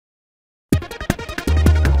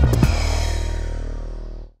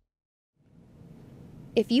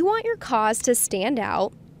If you want your cause to stand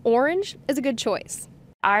out, orange is a good choice.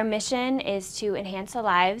 Our mission is to enhance the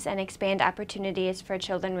lives and expand opportunities for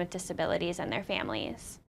children with disabilities and their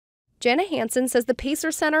families. Jenna Hansen says the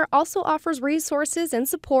Pacer Center also offers resources and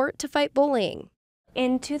support to fight bullying.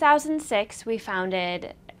 In 2006, we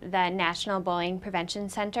founded the National Bullying Prevention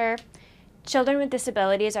Center. Children with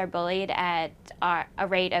disabilities are bullied at a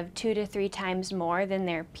rate of 2 to 3 times more than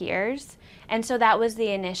their peers, and so that was the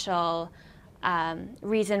initial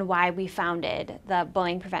reason why we founded the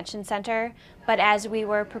Bullying Prevention Center. But as we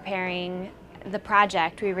were preparing the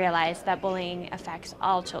project, we realized that bullying affects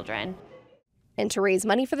all children. And to raise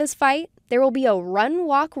money for this fight, there will be a run,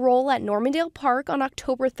 walk, roll at Normandale Park on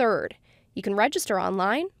October 3rd. You can register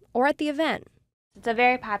online or at the event. It's a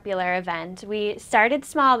very popular event. We started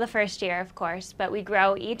small the first year, of course, but we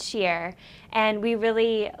grow each year, and we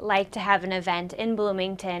really like to have an event in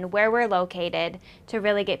Bloomington where we're located to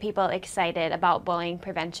really get people excited about Bullying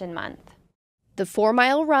Prevention Month. The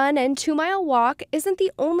 4-mile run and 2-mile walk isn't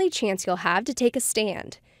the only chance you'll have to take a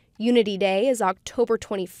stand. Unity Day is October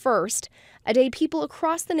 21st, a day people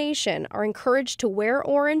across the nation are encouraged to wear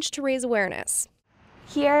orange to raise awareness.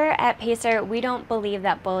 Here at Pacer, we don't believe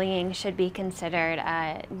that bullying should be considered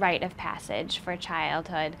a rite of passage for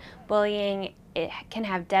childhood. Bullying, it can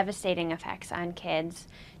have devastating effects on kids.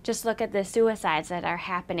 Just look at the suicides that are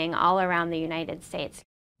happening all around the United States.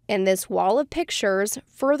 And this wall of pictures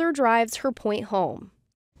further drives her point home.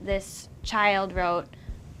 This child wrote,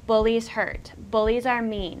 "Bullies hurt. Bullies are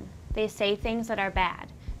mean. They say things that are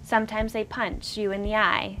bad. Sometimes they punch you in the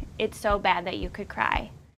eye. It's so bad that you could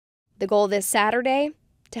cry." The goal this Saturday?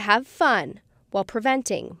 To have fun while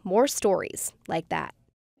preventing more stories like that.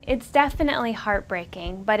 It's definitely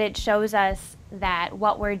heartbreaking, but it shows us that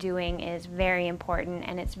what we're doing is very important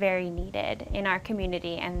and it's very needed in our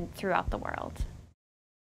community and throughout the world.